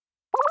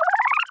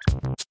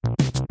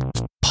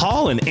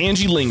Paul and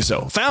Angie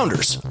Lingzo,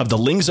 founders of the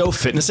Lingzo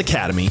Fitness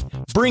Academy,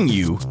 bring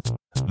you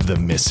The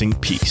Missing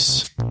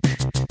Piece.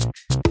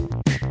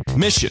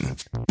 Mission,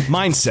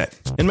 mindset,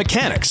 and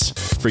mechanics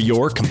for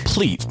your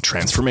complete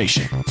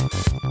transformation.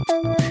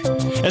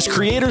 As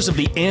creators of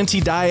the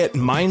Anti-Diet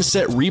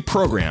Mindset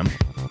Reprogram,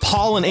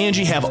 Paul and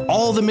Angie have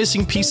all the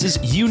missing pieces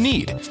you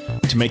need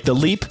to make the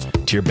leap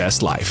to your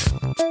best life.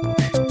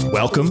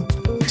 Welcome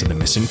to The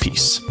Missing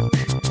Piece.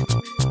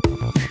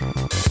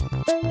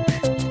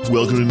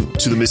 Welcome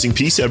to The Missing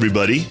Piece,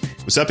 everybody.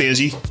 What's up,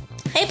 Angie?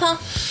 Hey, Paul.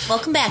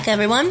 Welcome back,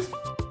 everyone.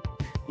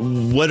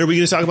 What are we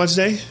going to talk about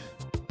today?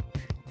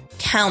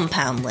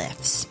 Compound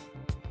lifts.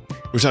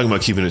 We're talking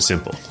about keeping it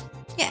simple.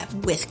 Yeah,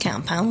 with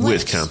compound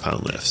lifts. With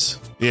compound lifts.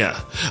 Yeah.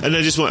 And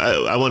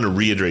I want to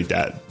reiterate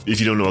that. If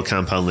you don't know what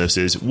compound lifts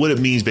is, what it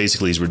means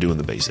basically is we're doing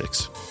the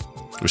basics.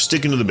 We're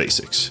sticking to the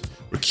basics.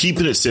 We're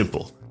keeping it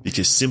simple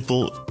because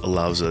simple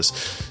allows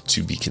us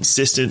to be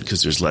consistent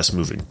because there's less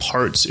moving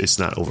parts. It's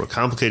not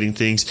overcomplicating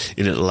things.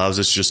 And it allows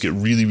us to just get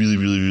really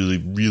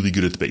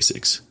good at the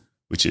basics,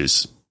 which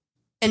is...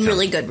 And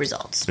really good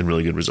results. And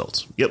really good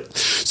results. Yep.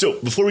 So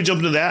before we jump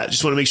into that,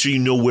 just want to make sure you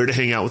know where to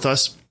hang out with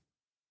us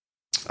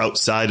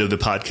outside of the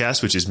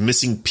podcast, which is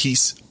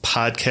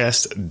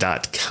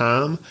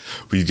missingpiecepodcast.com.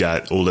 We've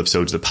got old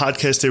episodes of the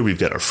podcast there. We've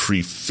got our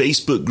free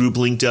Facebook group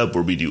linked up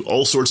where we do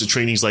all sorts of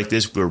trainings like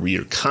this, where we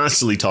are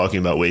constantly talking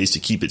about ways to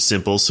keep it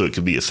simple so it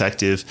can be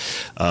effective.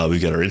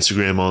 We've got our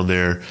Instagram on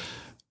there.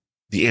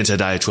 The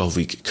Anti-Diet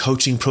 12-week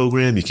coaching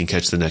program. You can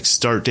catch the next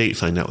start date,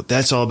 find out what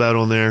that's all about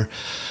on there.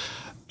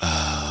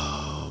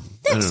 That's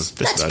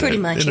pretty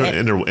much it.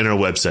 And our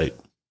website,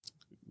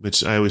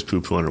 which I always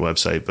poo-poo on our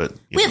website, but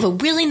we have a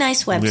really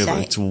nice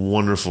website. It's a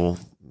wonderful,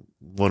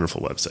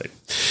 wonderful website.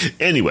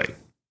 Anyway,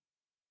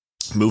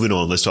 moving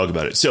on, let's talk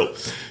about it. So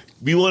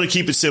we want to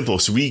keep it simple.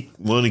 So we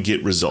want to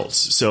get results.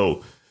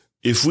 So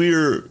if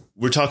we're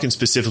talking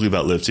specifically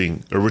about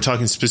lifting, or we're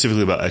talking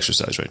specifically about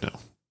exercise right now.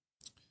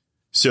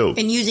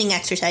 And using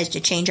exercise to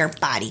change our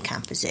body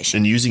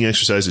composition.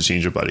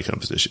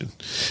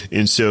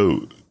 And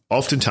so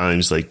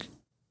oftentimes, like,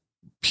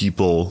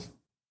 people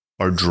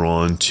are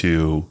drawn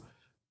to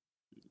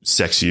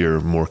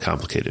sexier, more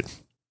complicated,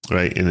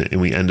 right?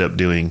 And we end up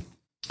doing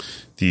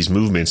these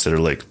movements that are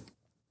like,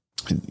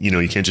 you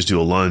can't just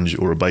do a lunge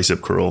or a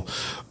bicep curl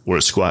or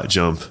a squat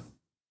jump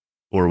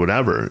or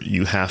whatever.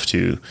 You have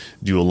to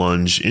do a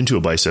lunge into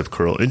a bicep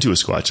curl, into a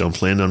squat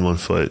jump, land on one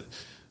foot,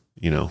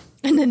 and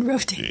then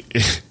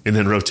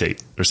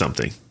rotate or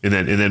something. And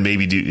then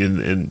maybe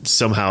and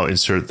somehow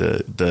insert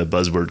the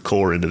buzzword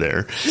core into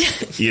there,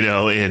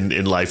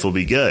 and life will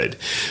be good.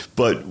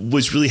 But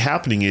what's really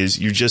happening is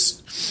you're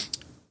just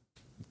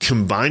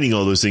combining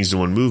all those things in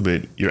one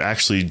movement. You're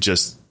actually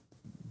just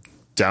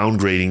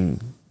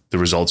downgrading the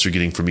results you're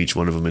getting from each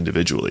one of them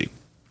individually.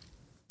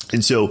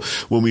 And so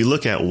when we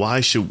look at why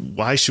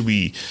should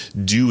we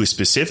do a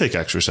specific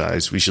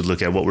exercise, we should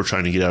look at what we're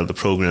trying to get out of the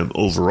program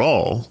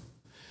overall.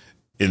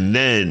 And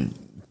then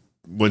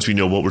once we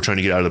know what we're trying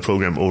to get out of the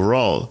program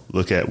overall,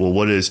 look at,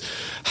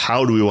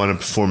 how do we want to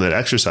perform that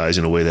exercise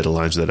in a way that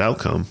aligns with that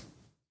outcome?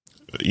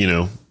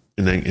 And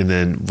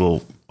then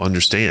we'll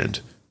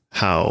understand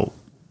how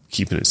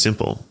keeping it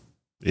simple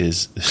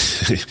is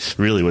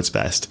really what's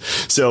best.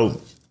 So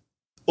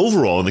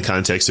overall, in the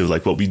context of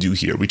like what we do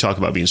here, we talk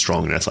about being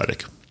strong and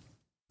athletic.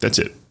 That's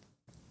it.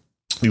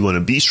 We want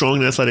to be strong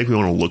and athletic. We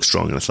want to look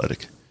strong and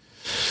athletic.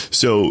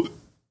 So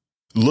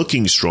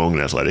looking strong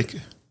and athletic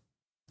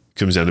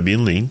comes down to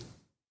being lean.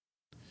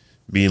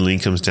 Being lean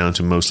comes down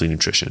to mostly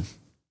nutrition.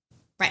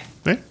 Right.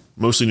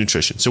 Mostly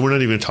nutrition. So we're not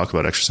even going to talk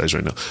about exercise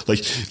right now.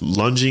 Like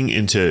lunging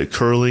into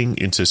curling,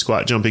 into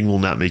squat jumping will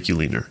not make you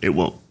leaner. It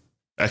won't.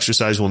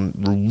 Exercise will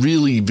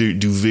really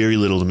do very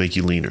little to make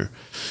you leaner.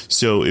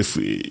 So if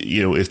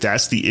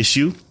that's the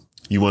issue,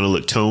 you want to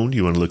look toned,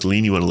 you want to look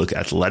lean, you want to look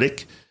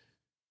athletic,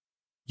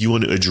 you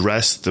want to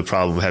address the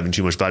problem of having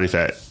too much body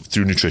fat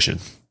through nutrition.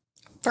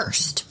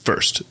 First.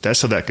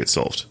 That's how that gets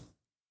solved.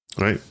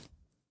 Right?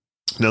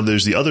 Now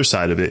there's the other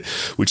side of it,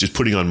 which is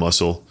putting on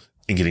muscle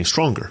and getting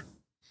stronger.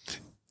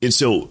 And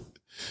so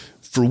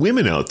for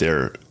women out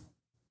there,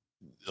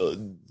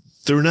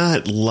 they're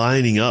not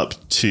lining up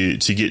to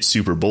get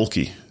super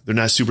bulky. They're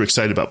not super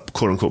excited about,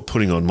 quote unquote,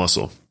 putting on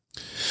muscle.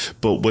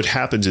 But what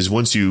happens is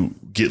once you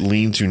get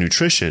lean through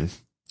nutrition,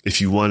 if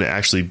you want to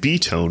actually be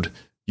toned,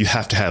 you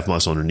have to have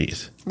muscle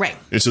underneath. Right.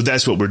 And so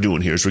that's what we're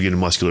doing here is we're getting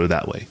muscular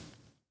that way.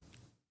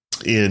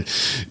 And,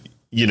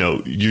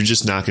 you're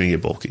just not going to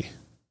get bulky.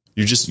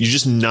 You're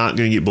just not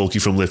going to get bulky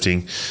from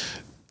lifting.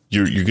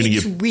 You're going to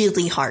get... It's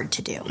really hard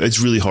to do. It's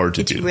really hard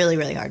to do. It's really,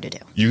 really hard to do.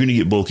 You're going to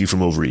get bulky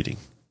from overeating.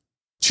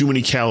 Too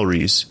many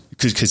calories,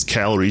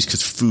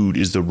 because food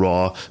is the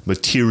raw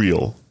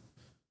material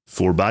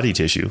for body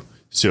tissue.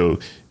 So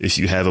if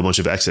you have a bunch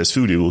of excess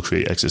food, it will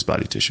create excess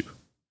body tissue.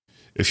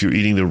 If you're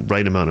eating the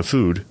right amount of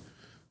food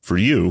for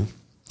you,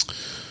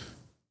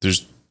 you're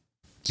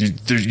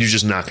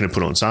just not going to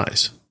put on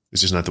size. It's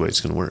just not the way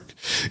it's going to work.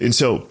 And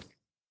so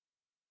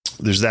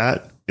there's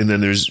that. And then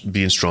there's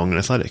being strong and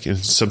athletic. And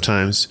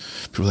sometimes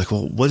people are like,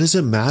 well, what does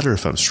it matter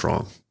if I'm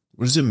strong?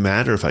 What does it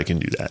matter if I can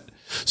do that?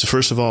 So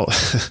first of all,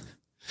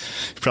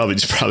 probably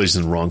just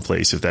in the wrong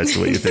place if that's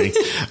the way you think.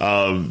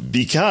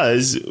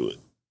 Because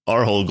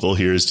our whole goal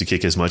here is to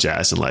kick as much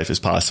ass in life as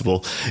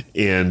possible.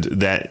 And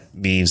that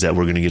means that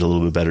we're going to get a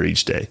little bit better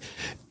each day.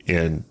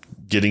 And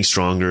getting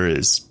stronger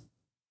is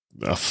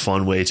a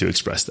fun way to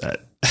express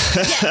that.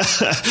 Yeah.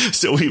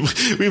 So we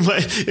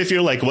might, if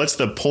you're like, what's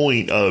the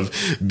point of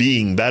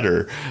being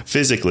better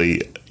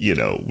physically?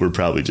 We're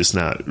probably just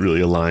not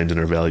really aligned in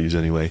our values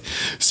anyway.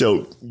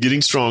 So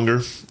getting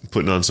stronger,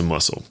 putting on some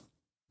muscle.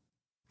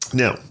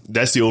 Now,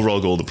 that's the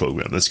overall goal of the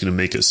program. That's going to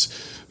make us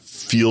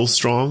feel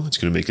strong. It's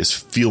going to make us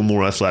feel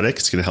more athletic.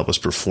 It's going to help us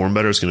perform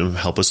better. It's going to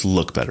help us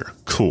look better.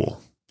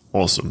 Cool.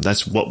 Awesome.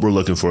 That's what we're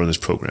looking for in this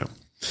program.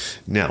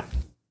 Now,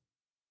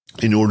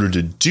 in order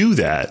to do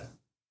that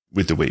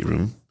with the weight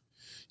room,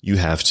 you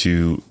have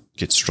to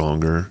get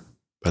stronger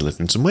by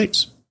lifting some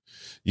weights.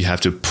 You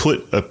have to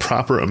put a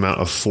proper amount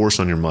of force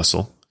on your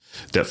muscle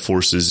that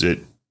forces it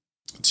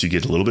to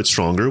get a little bit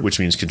stronger, which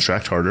means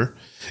contract harder.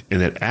 And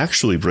that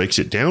actually breaks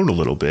it down a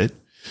little bit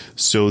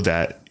so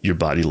that your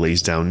body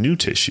lays down new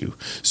tissue.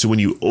 So when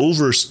you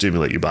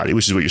overstimulate your body,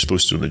 which is what you're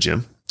supposed to do in the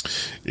gym,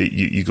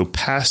 you go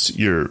past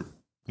your,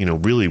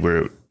 really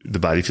where the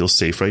body feels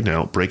safe right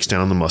now, breaks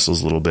down the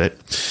muscles a little bit,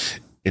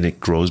 and it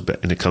grows back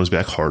and it comes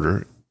back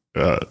harder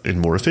and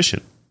more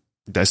efficient.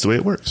 That's the way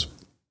it works.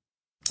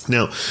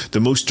 Now, the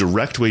most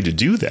direct way to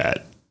do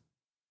that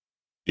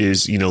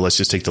is, let's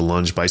just take the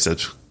lunge, bicep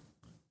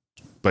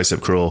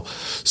curl,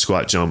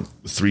 squat, jump,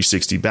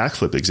 360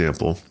 backflip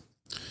example.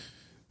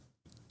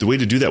 The way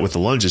to do that with the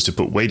lunge is to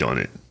put weight on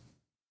it.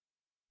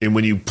 And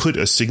when you put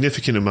a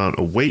significant amount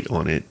of weight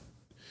on it,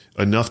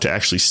 enough to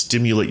actually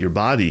stimulate your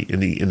body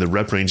in the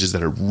rep ranges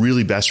that are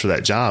really best for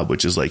that job,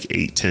 which is like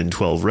 8, 10,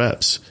 12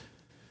 reps,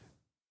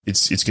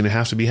 it's going to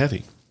have to be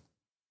heavy.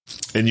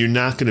 And you're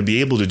not going to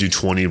be able to do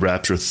 20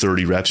 reps or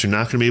 30 reps. You're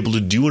not going to be able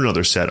to do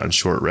another set on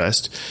short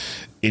rest.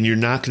 And you're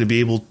not going to be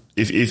able,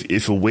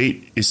 if a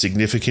weight is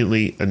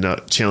significantly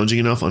enough, challenging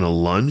enough on a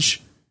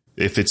lunge,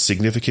 if it's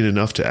significant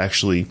enough to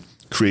actually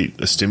create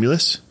a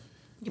stimulus,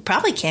 you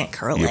probably can't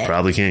curl it. You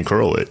probably can't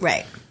curl it.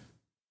 Right.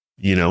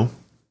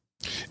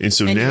 And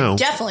so now you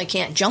definitely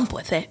can't jump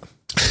with it.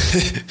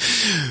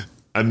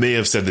 I may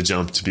have said the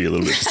jump to be a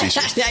little bit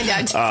facetious.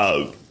 I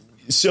know.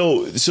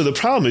 So the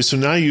problem is,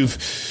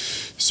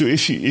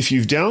 if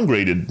you've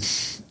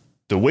downgraded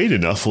the weight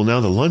enough, well, now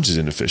the lunge is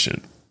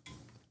inefficient.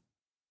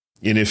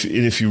 And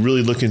if you're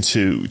really looking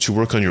to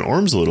work on your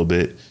arms a little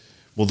bit,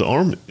 well,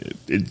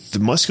 the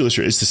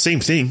musculature, it's the same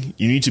thing.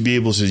 You need to be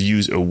able to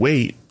use a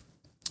weight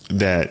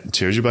that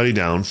tears your body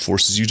down,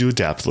 forces you to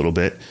adapt a little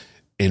bit,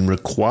 and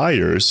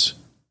requires,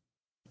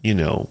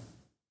 2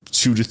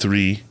 to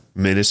 3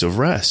 minutes of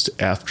rest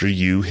after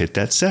you hit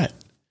that set.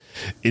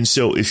 And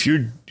so if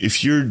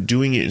you're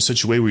doing it in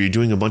such a way where you're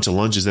doing a bunch of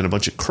lunges and a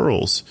bunch of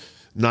curls,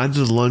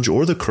 neither the lunge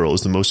or the curl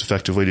is the most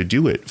effective way to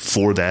do it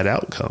for that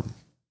outcome.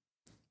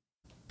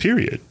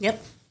 Period.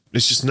 Yep.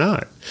 It's just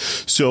not.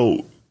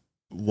 So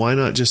why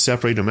not just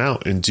separate them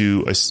out and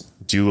do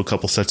a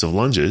couple sets of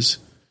lunges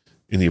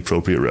in the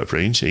appropriate rep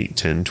range, 8,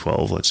 10,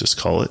 12, let's just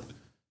call it,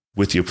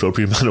 with the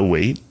appropriate amount of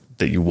weight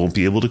that you won't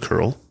be able to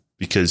curl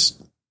because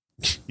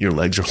your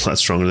legs are a lot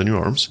stronger than your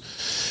arms.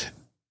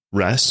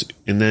 Rest,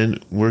 and then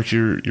work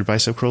your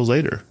bicep curls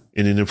later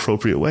in an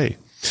appropriate way.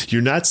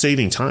 You're not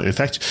saving time. In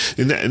fact,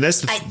 and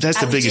that's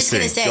the biggest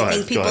thing. I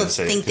think people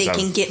think they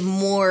can get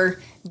more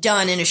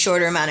done in a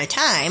shorter amount of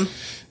time.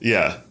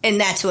 Yeah.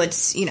 And that's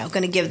what's, going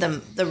to give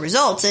them the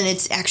results. And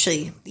it's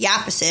actually the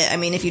opposite. I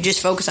mean, if you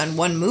just focus on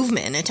one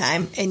movement at a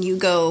time and you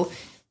go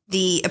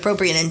the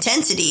appropriate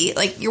intensity,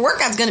 like your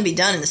workout's going to be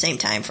done in the same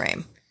time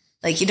frame.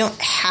 Like you don't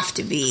have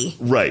to be.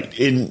 Right.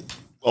 And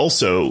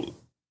also,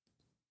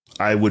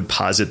 I would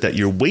posit that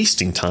you're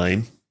wasting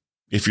time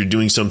if you're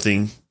doing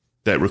something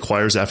that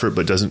requires effort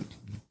but doesn't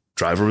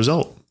drive a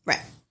result.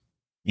 Right.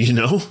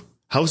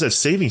 How is that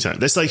saving time?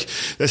 It's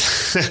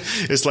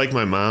like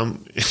my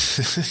mom.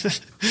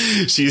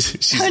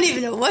 she's I don't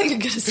even know what you're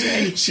gonna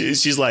say.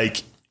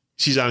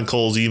 She's on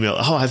Kohl's email.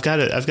 Oh, I've got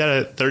a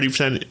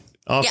 30%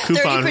 off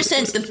coupon.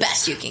 30% is the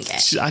best you can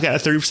get. I got a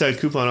 30%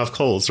 coupon off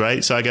Kohl's,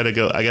 right? So I gotta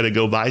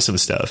go buy some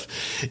stuff.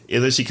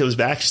 And then she comes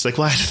back. She's like,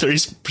 well, I had a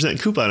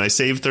 30% coupon. I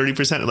saved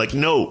 30%. I'm like,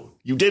 no,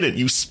 you didn't.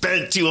 You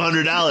spent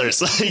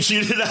 $200. Like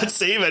you did not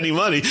save any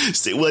money.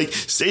 Like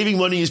saving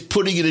money is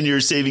putting it in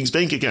your savings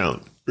bank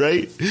account.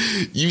 Right?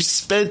 You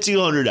spent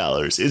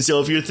 $200. And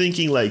so if you're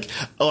thinking like,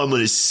 oh, I'm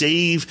going to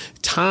save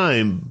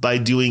time by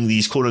doing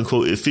these quote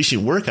unquote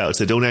efficient workouts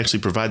that don't actually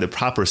provide the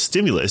proper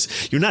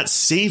stimulus, you're not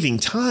saving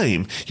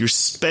time. You're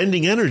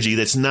spending energy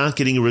that's not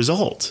getting a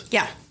result.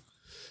 Yeah.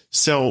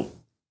 So,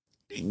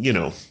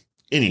 anywho,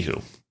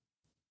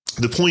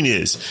 the point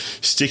is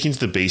sticking to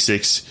the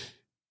basics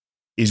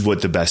is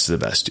what the best of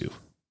the best do.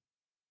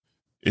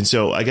 And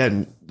so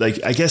again,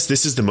 I guess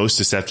this is the most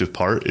deceptive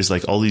part is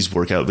like all these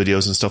workout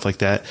videos and stuff like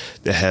that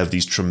have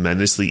these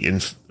tremendously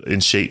in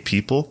shape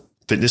people,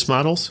 fitness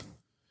models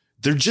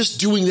They're just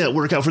doing that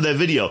workout for that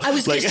video. I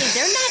was going to say,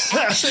 they're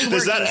not actually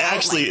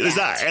working That's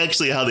not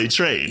actually how they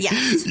train.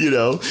 Yes. You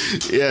know?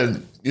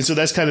 And so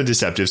that's kind of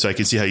deceptive. So I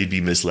can see how you'd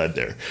be misled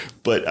there.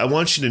 But I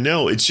want you to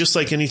know, it's just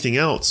like anything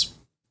else.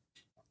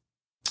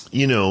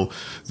 You know,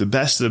 the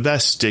best of the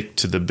best stick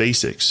to the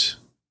basics.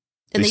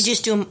 And they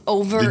just do them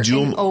over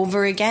and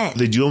over again.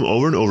 They do them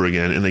over and over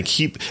again. And they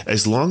keep,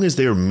 as long as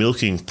they're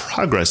milking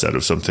progress out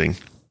of something,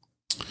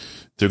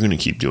 they're going to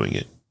keep doing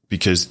it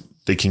because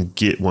they can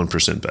get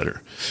 1%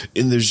 better.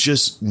 And there's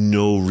just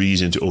no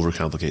reason to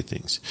overcomplicate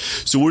things.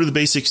 So what do the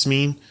basics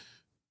mean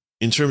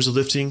in terms of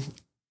lifting?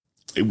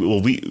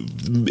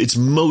 It's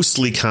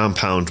mostly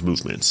compound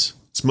movements.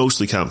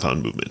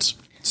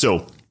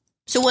 So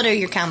what are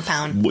your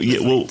compound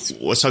movements?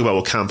 Let's talk about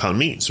what compound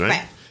means,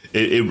 right?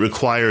 It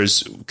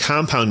requires,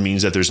 compound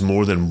means that there's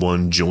more than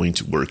one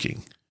joint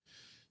working.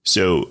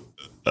 So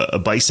a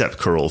bicep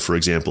curl, for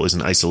example, is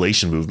an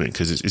isolation movement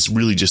because it's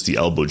really just the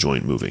elbow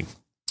joint moving.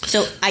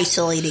 So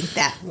isolating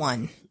that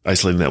one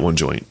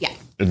joint. Yeah.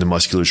 And the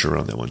musculature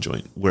around that one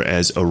joint.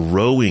 Whereas a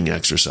rowing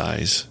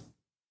exercise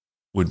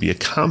would be a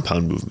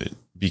compound movement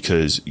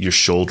because your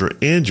shoulder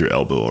and your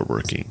elbow are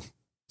working.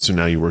 So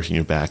now you're working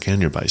your back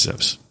and your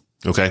biceps.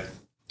 Okay.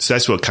 So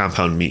that's what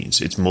compound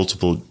means. It's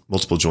multiple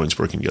joints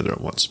working together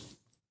at once.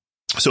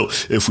 So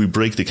if we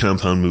break the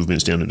compound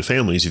movements down into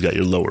families, you've got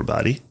your lower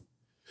body,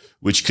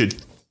 which could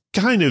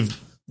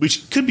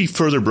be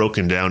further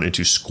broken down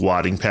into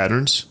squatting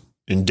patterns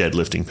and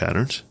deadlifting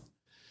patterns.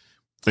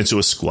 And so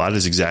a squat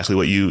is exactly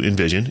what you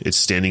envision. It's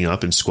standing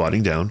up and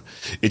squatting down.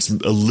 It's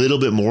a little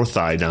bit more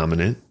thigh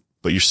dominant,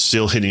 but you're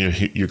still hitting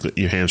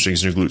your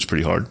hamstrings and your glutes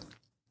pretty hard.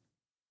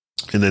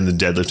 And then the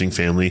deadlifting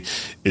family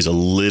is a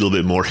little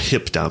bit more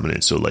hip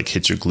dominant. So like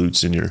hits your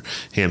glutes and your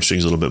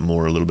hamstrings a little bit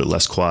more, a little bit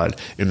less quad.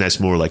 And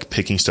that's more like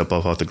picking stuff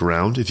up off the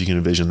ground, if you can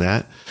envision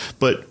that.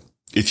 But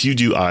if you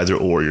do either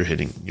or, you're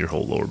hitting your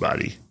whole lower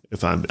body.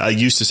 I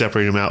used to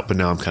separate them out, but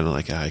now I'm kind of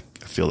like, I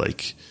feel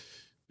like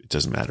it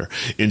doesn't matter.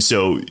 And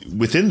so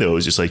within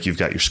those, it's like you've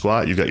got your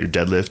squat, you've got your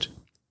deadlift.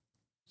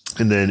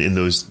 And then in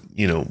those,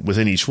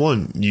 within each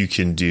one, you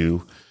can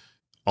do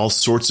all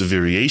sorts of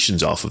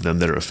variations off of them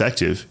that are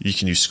effective. You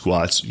can do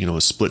squats,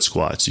 split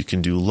squats. You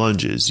can do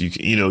lunges. You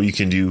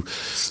can do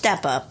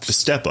step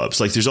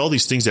ups. Like there's all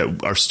these things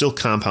that are still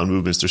compound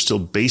movements. They're still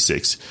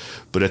basics,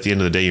 but at the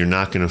end of the day, you're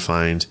not going to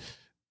find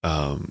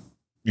a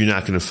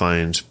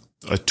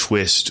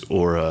twist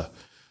or a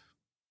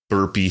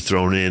burpee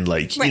thrown in.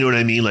 Like, right. You know what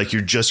I mean? Like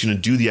you're just going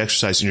to do the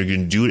exercise and you're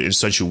going to do it in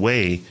such a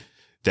way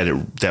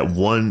that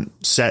one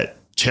set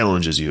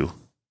challenges you,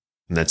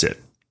 and that's it.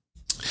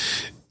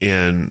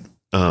 And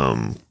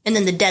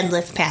then the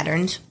deadlift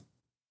patterns.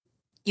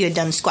 You had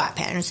done squat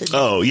patterns. So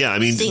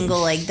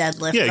single leg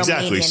deadlift. Yeah,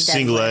 exactly.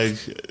 Single leg,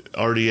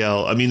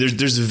 RDL. I mean,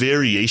 there's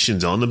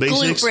variations on the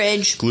basics.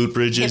 Glute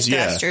bridges. Hip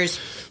thrusters.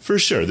 For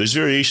sure. There's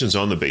variations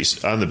on the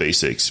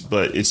basics,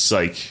 but it's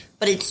like.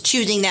 But it's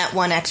choosing that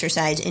one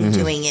exercise and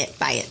doing it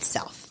by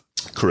itself.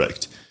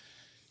 Correct.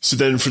 So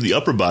then for the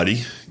upper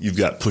body, you've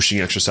got pushing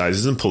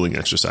exercises and pulling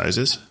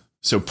exercises.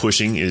 So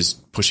pushing is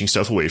pushing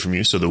stuff away from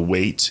you. So the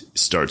weight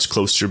starts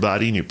close to your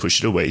body and you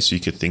push it away. So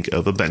you could think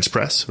of a bench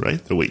press,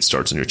 right? The weight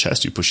starts on your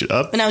chest. You push it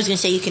up. And I was going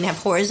to say you can have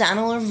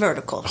horizontal or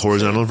vertical.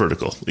 Horizontal or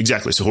vertical.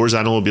 Exactly. So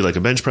horizontal would be like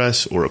a bench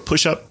press or a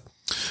push up.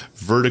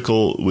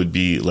 Vertical would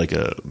be like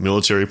a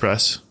military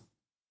press,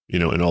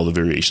 and all the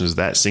variations of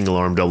that: single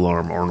arm, double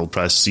arm, Arnold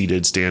press,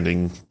 seated,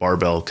 standing,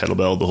 barbell,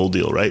 kettlebell, the whole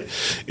deal. Right.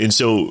 And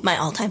so my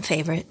all-time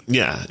favorite.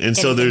 Yeah. And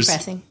so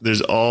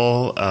there's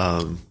all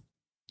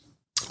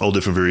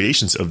different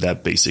variations of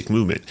that basic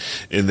movement.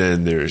 And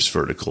then there's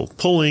vertical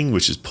pulling,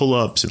 which is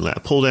pull-ups and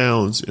lat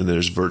pull-downs. And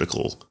there's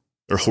vertical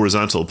or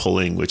horizontal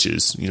pulling, which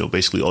is,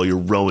 basically all your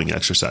rowing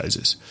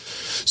exercises.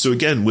 So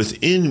again,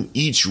 within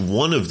each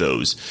one of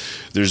those,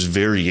 there's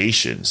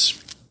variations.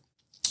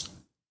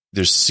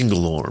 There's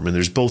single arm and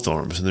there's both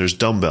arms and there's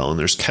dumbbell and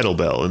there's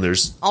kettlebell and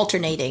there's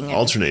alternating.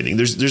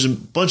 There's a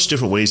bunch of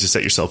different ways to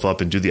set yourself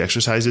up and do the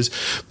exercises,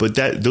 but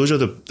those are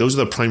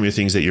the primary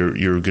things that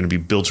you're going to be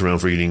built around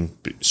for getting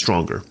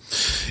stronger.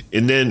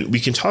 And then we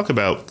can talk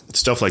about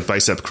stuff like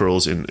bicep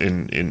curls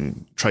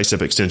and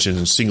tricep extensions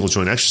and single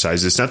joint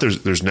exercises. It's not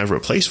there's never a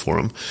place for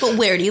them. But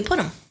where do you put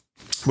them?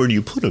 Where do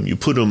you put them? You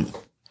put them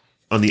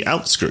on the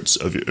outskirts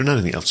of or not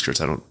in the outskirts.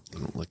 I don't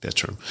like that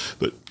term,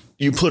 but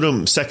you put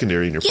them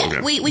secondary in your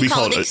program. We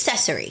call it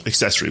accessory.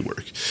 Accessory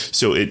work.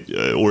 So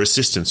or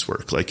assistance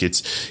work. Like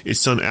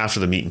it's done after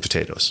the meat and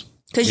potatoes.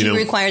 Because you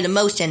require the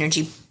most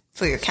energy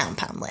for your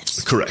compound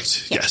lifts.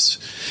 Correct. Yeah. Yes.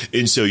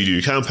 And so you do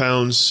your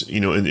compounds,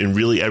 and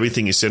really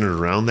everything is centered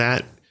around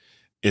that.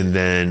 And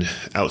then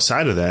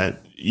outside of that,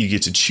 you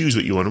get to choose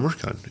what you want to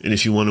work on. And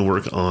if you want to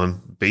work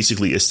on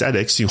basically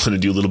aesthetics, you want to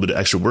do a little bit of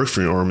extra work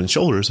for your arm and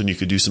shoulders, and you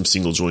could do some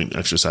single joint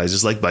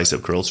exercises like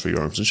bicep curls for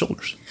your arms and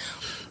shoulders.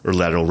 Or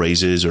lateral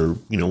raises or,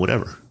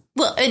 whatever.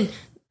 Well, and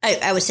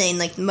I was saying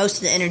like most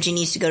of the energy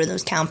needs to go to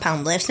those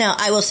compound lifts. Now,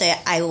 I will say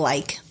I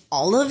like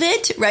all of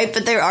it, right?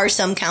 But there are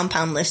some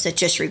compound lifts that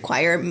just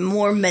require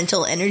more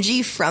mental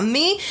energy from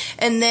me.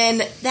 And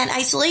then that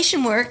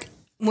isolation work,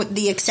 with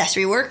the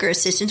accessory work or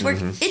assistance work,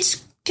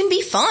 it's can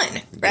be fun,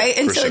 right?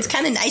 Yeah, and so sure. it's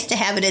kind of nice to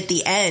have it at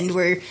the end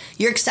where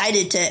you're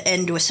excited to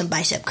end with some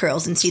bicep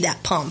curls and see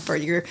that pump, or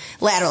your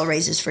lateral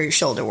raises for your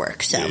shoulder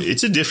work. So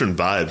it's a different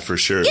vibe for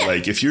sure. Yeah.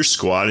 Like if you're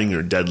squatting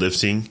or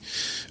deadlifting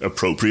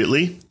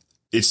appropriately,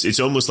 it's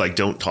almost like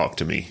don't talk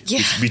to me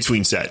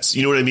between sets.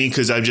 You know what I mean?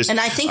 Because I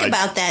think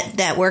about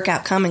that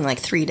workout coming like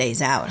 3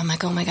 days out. I'm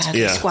like, oh my God, I've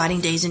got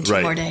squatting days in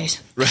 2 more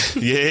days. Right.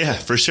 Yeah,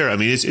 for sure. I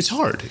mean, it's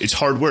hard. It's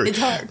hard work. It's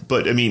hard.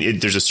 But I mean,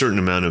 there's a certain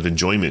amount of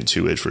enjoyment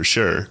to it for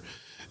sure.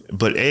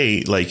 But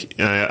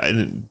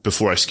and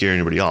before I scare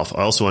anybody off,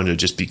 I also wanted to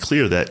just be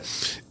clear that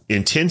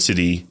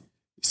intensity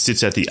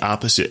sits at the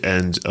opposite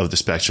end of the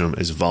spectrum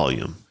as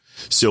volume.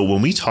 So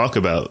when we talk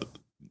about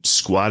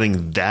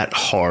squatting that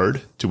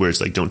hard to where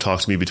it's like, don't talk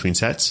to me between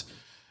sets,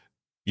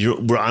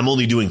 I'm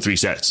only doing 3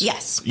 sets.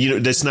 Yes.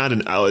 That's not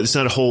an hour. It's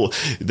not a whole,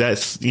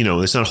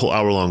 it's not a whole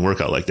hour long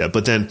workout like that.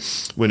 But then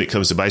when it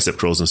comes to bicep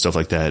curls and stuff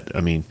like that,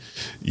 I mean,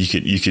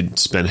 you could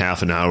spend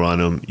half an hour on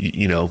them.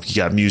 You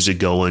got music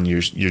going,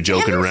 you're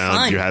joking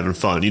around, you're having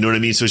fun. You know what I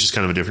mean? So it's just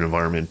kind of a different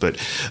environment, but,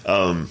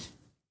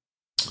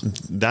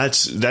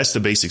 that's the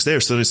basics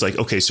there. So then it's like,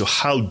 okay, so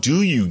how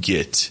do you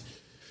get,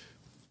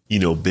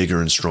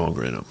 bigger and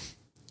stronger in them?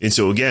 And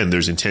so again,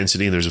 there's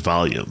intensity and there's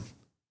volume.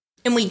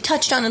 And we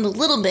touched on it a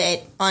little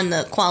bit on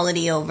the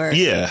quality over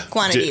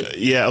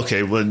quantity.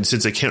 Okay. Well,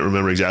 since I can't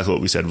remember exactly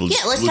what we said,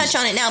 let's touch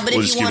on it now. But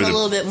if you want a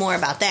little bit more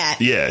about that.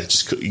 Yeah,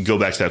 just go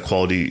back to that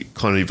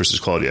quantity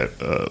versus quality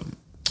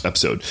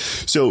episode.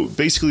 So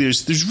basically,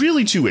 there's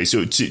really 2 ways.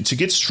 So to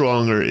get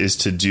stronger is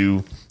to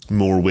do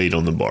more weight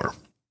on the bar.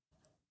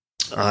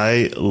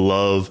 I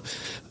love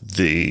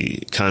the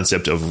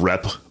concept of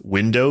rep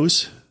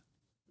windows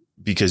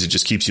because it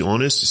just keeps you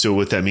honest. So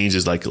what that means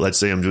is, like, let's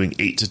say I'm doing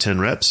 8 to 10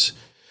 reps.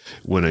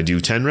 When I do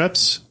 10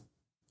 reps,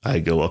 I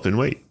go up in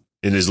weight.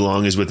 And as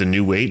long as with a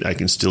new weight, I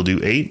can still do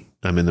 8,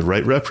 I'm in the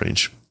right rep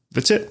range.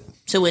 That's it.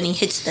 So when he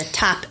hits the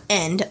top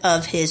end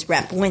of his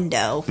rep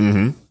window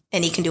and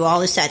he can do all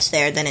the sets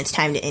there, then it's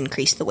time to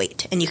increase the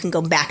weight. And you can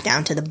go back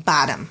down to the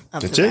bottom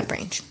of the rep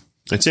range.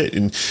 That's it.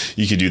 And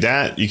you could do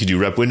that. You could do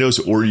rep windows,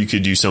 or you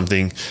could do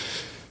something.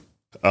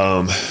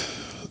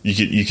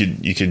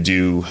 You could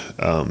do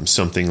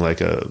something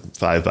like a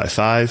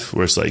 5x5,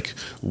 where it's like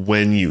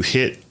when you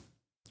hit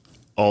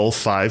all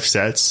 5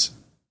 sets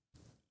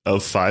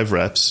of 5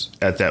 reps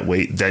at that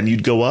weight, then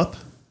you'd go up.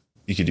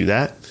 You could do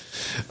that.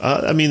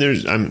 I mean,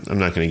 I'm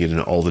not going to get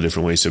into all the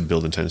different ways to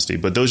build intensity,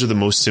 but those are the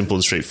most simple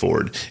and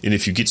straightforward. And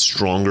if you get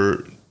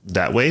stronger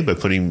that way by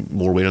putting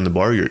more weight on the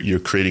bar, you're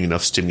creating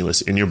enough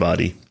stimulus in your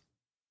body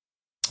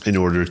in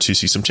order to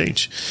see some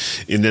change.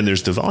 And then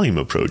there's the volume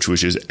approach,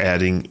 which is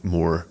adding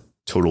more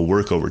total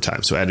work over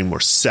time. So adding more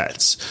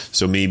sets.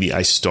 So maybe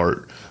I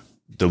start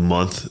the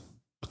month,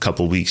 a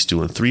couple weeks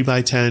doing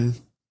 3x10,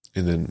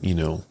 and then,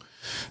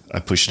 I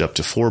push it up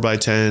to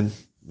 4x10.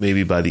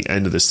 Maybe by the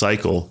end of the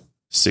cycle,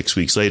 6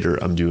 weeks later,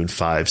 I'm doing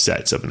 5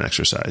 sets of an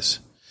exercise.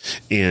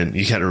 And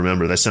you got to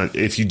remember, that's not,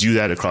 if you do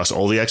that across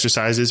all the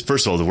exercises,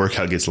 first of all, the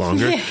workout gets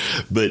longer,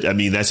 but I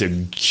mean, that's a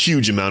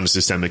huge amount of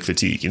systemic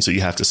fatigue. And so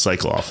you have to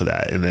cycle off of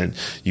that. And then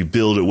you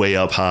build it way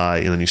up high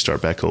and then you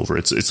start back over.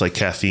 It's like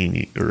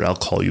caffeine or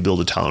alcohol. You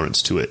build a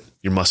tolerance to it.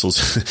 Your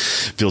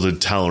muscles build a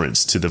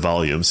tolerance to the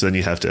volume. So then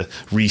you have to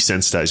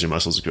resensitize your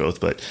muscles growth.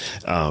 But,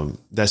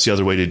 that's the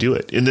other way to do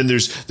it. And then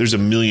there's a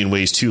million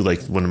ways too.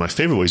 Like one of my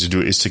favorite ways to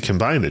do it is to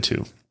combine the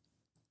two.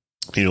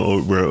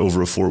 Where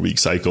over a 4-week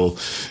cycle,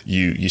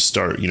 you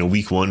start,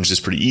 week 1 is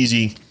just pretty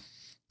easy.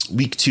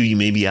 Week 2, you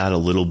maybe add a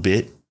little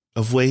bit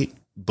of weight,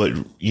 but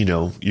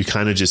you're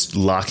kind of just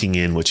locking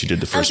in what you did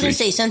the first week. I was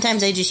going to say,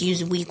 sometimes I just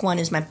use week 1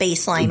 as my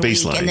baseline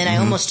week, and then I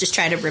almost just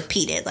try to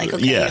repeat it. Like,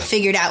 okay, you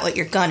figured out what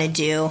you're going to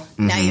do.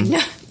 Now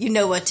you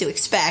know what to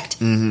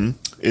expect. And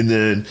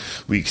then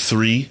week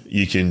 3,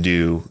 you can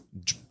do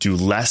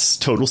less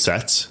total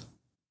sets.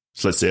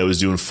 So let's say I was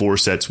doing 4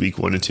 sets week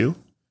 1 and 2.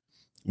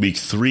 Week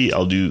 3,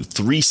 I'll do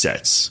 3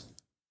 sets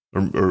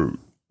or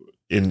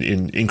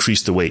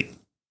increase the weight,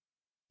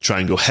 try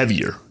and go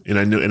heavier. And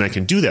I know, and I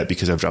can do that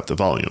because I've dropped the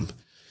volume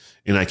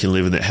and I can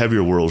live in that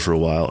heavier world for a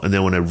while. And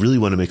then when I really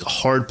want to make a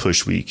hard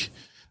push week,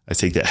 I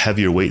take that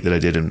heavier weight that I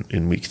did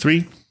in week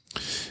 3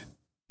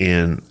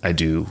 and I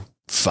do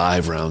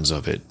 5 rounds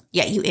of it.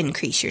 Yeah. You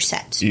increase your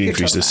sets. You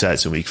increase the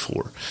sets in week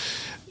 4,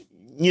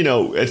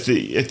 at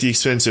the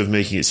expense of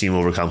making it seem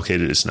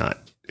overcomplicated. It's not.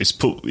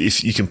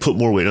 If you can put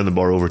more weight on the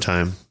bar over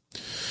time,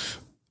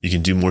 you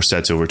can do more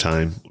sets over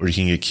time, or you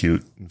can get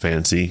cute and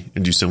fancy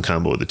and do some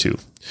combo of the two.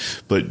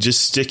 But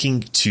just sticking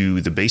to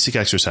the basic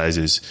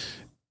exercises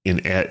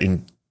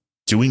in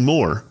doing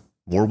more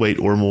weight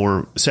or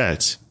more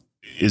sets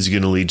is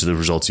going to lead to the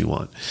results you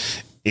want.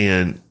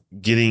 And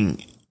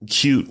getting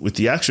cute with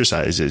the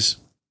exercises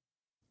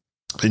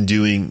and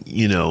doing,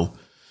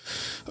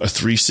 a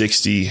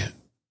 360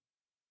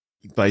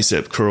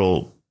 bicep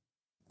curl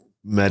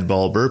med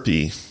ball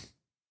burpee,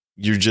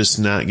 you're just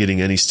not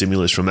getting any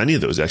stimulus from any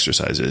of those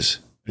exercises.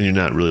 And you're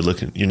not really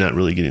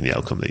getting the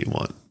outcome that you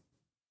want.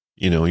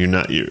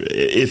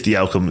 if the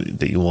outcome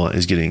that you want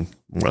is getting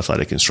more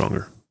athletic and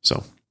stronger.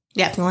 So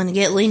yeah, if you want to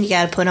get lean, you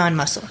got to put on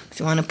muscle. If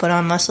you want to put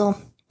on muscle,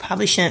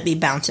 probably shouldn't be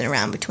bouncing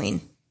around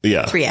between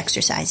 3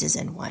 exercises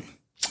in one.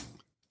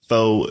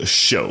 Faux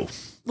show.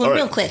 Well,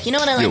 real quick, you know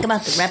what I like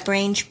about the rep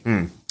range?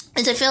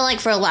 Is I feel like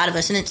for a lot of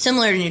us, and it's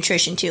similar to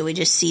nutrition too, we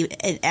just see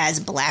it as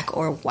black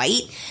or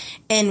white.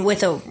 And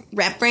with a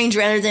rep range,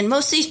 rather than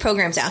most of these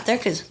programs out there,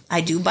 because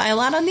I do buy a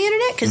lot on the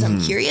internet because I'm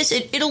curious,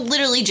 it'll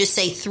literally just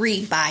say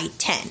 3 by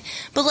 10.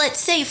 But let's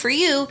say for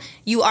you,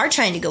 you are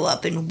trying to go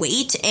up in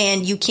weight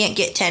and you can't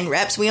get 10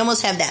 reps. We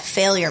almost have that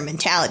failure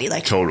mentality.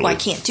 Like, totally. Well, I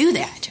can't do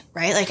that,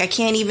 right? Like, I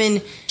can't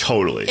even.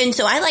 Totally. And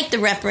so I like the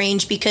rep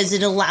range because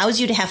it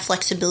allows you to have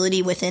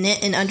flexibility within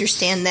it and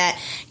understand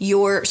that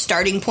your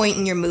starting point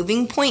and your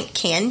moving point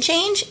can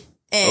change.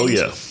 And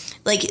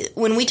like,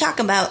 when we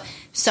talk about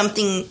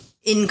something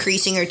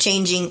increasing or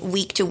changing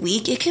week to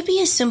week, it could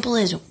be as simple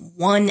as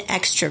 1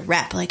 extra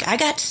rep. Like, I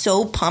got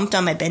so pumped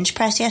on my bench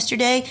press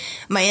yesterday.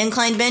 My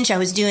incline bench, I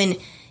was doing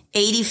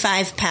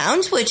 85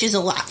 pounds, which is a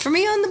lot for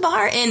me on the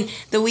bar. And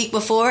the week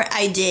before,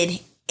 I did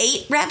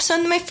 8 reps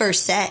on my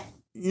first set,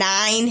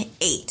 9,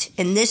 8.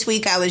 And this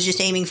week, I was just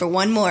aiming for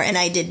 1 more, and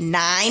I did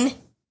 9,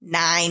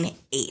 9,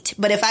 8.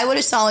 But if I would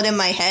have saw it in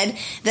my head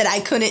that I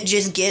couldn't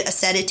just get a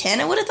set of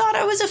 10, I would have thought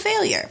I was a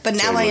failure. But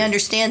now I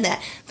understand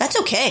that that's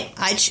okay.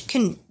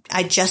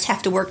 I just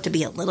have to work to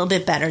be a little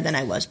bit better than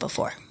I was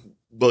before.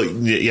 Well,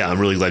 yeah, I'm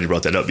really glad you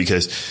brought that up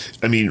because,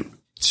 I mean,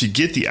 to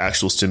get the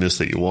actual stimulus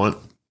that you want,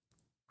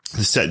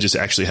 the set just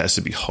actually has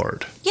to be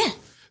hard. Yeah.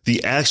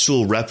 The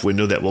actual rep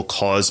window that will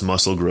cause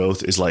muscle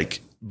growth is like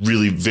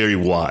really very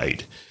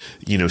wide.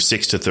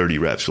 6 to 30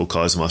 reps will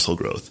cause muscle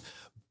growth.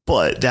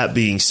 But that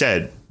being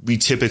said, we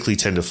typically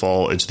tend to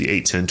fall into the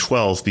 8, 10,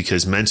 12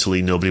 because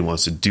mentally nobody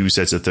wants to do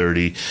sets of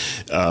 30.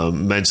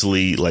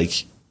 Mentally,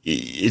 like,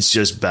 it's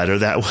just better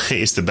that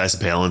way. It's the best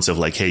balance of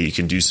like, hey, you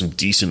can do some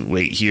decent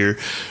weight here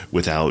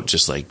without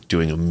just like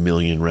doing a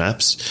million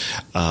reps.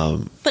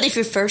 But if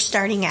you're first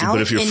starting out,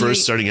 and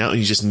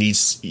you just need,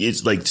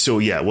 it's like, so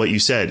yeah, what you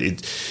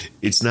said,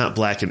 it's not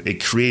black and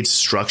it creates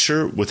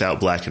structure without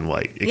black and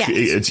white.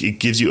 It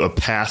gives you a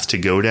path to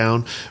go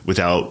down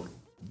without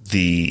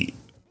the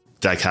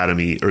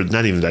dichotomy, or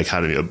not even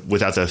dichotomy,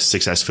 without the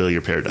success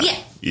failure paradigm.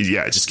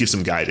 Yeah, it just gives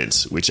them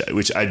guidance, which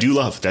I do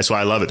love. That's why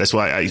I love it. That's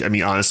why I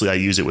mean, honestly, I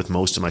use it with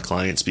most of my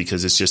clients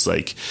because it's just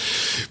like,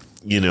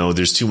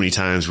 there's too many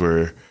times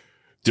where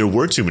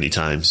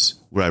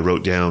I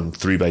wrote down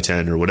 3 by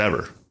 10 or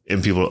whatever,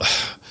 and people,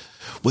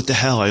 what the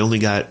hell? I only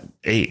got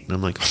 8, and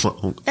I'm like,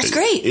 oh, that's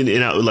great.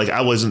 And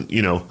I wasn't,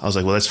 I was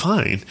like, well, that's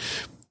fine.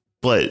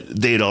 But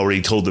they had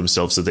already told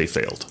themselves that they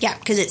failed. Yeah,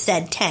 because it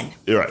said 10.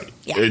 Right.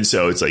 Yeah. And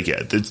so it's like,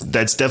 yeah,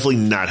 that's definitely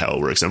not how it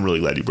works. I'm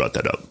really glad you brought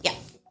that up. Yeah.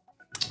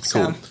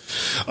 Cool.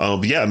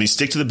 But yeah, I mean,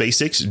 stick to the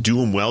basics. Do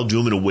them well. Do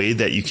them in a way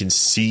that you can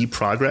see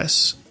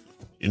progress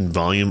in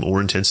volume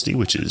or intensity,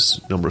 which is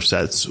number of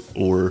sets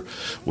or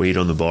weight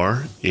on the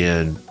bar.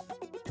 And,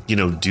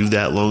 do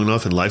that long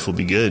enough and life will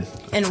be good.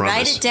 And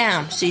write it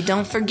down so you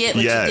don't forget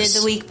what you did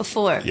the week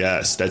before.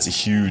 Yes, it's a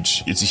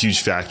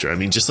huge factor. I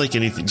mean, just like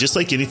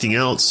anything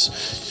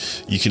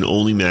else, you can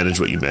only manage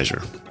what you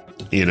measure,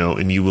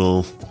 and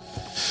you'll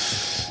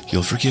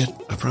forget.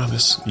 I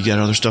promise. You got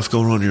other stuff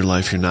going on in your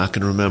life. You're not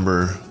going to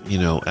remember,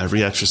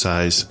 every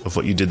exercise of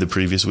what you did the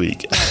previous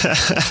week.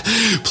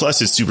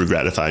 Plus, it's super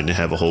gratifying to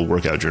have a whole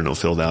workout journal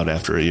filled out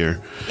after a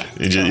year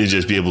and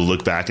just be able to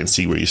look back and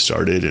see where you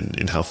started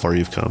and how far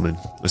you've come. And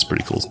that's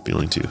pretty cool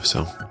feeling too.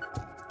 So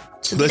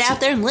get out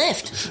there and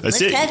lift.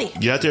 That's lift it. Heavy.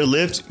 Get out there,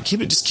 lift.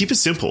 Keep it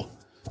simple.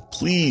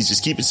 Please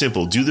just keep it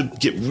simple.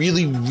 Get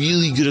really,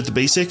 really good at the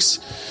basics.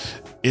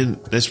 And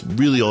that's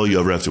really all you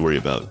ever have to worry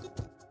about.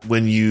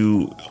 When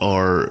you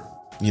are,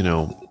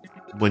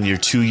 when you're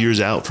 2 years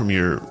out from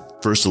your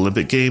first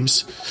Olympic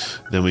Games,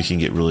 then we can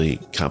get really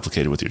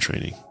complicated with your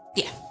training.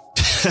 Yeah.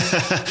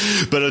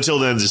 But until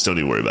then, just don't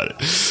even worry about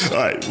it. All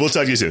right. We'll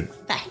talk to you soon.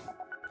 Bye.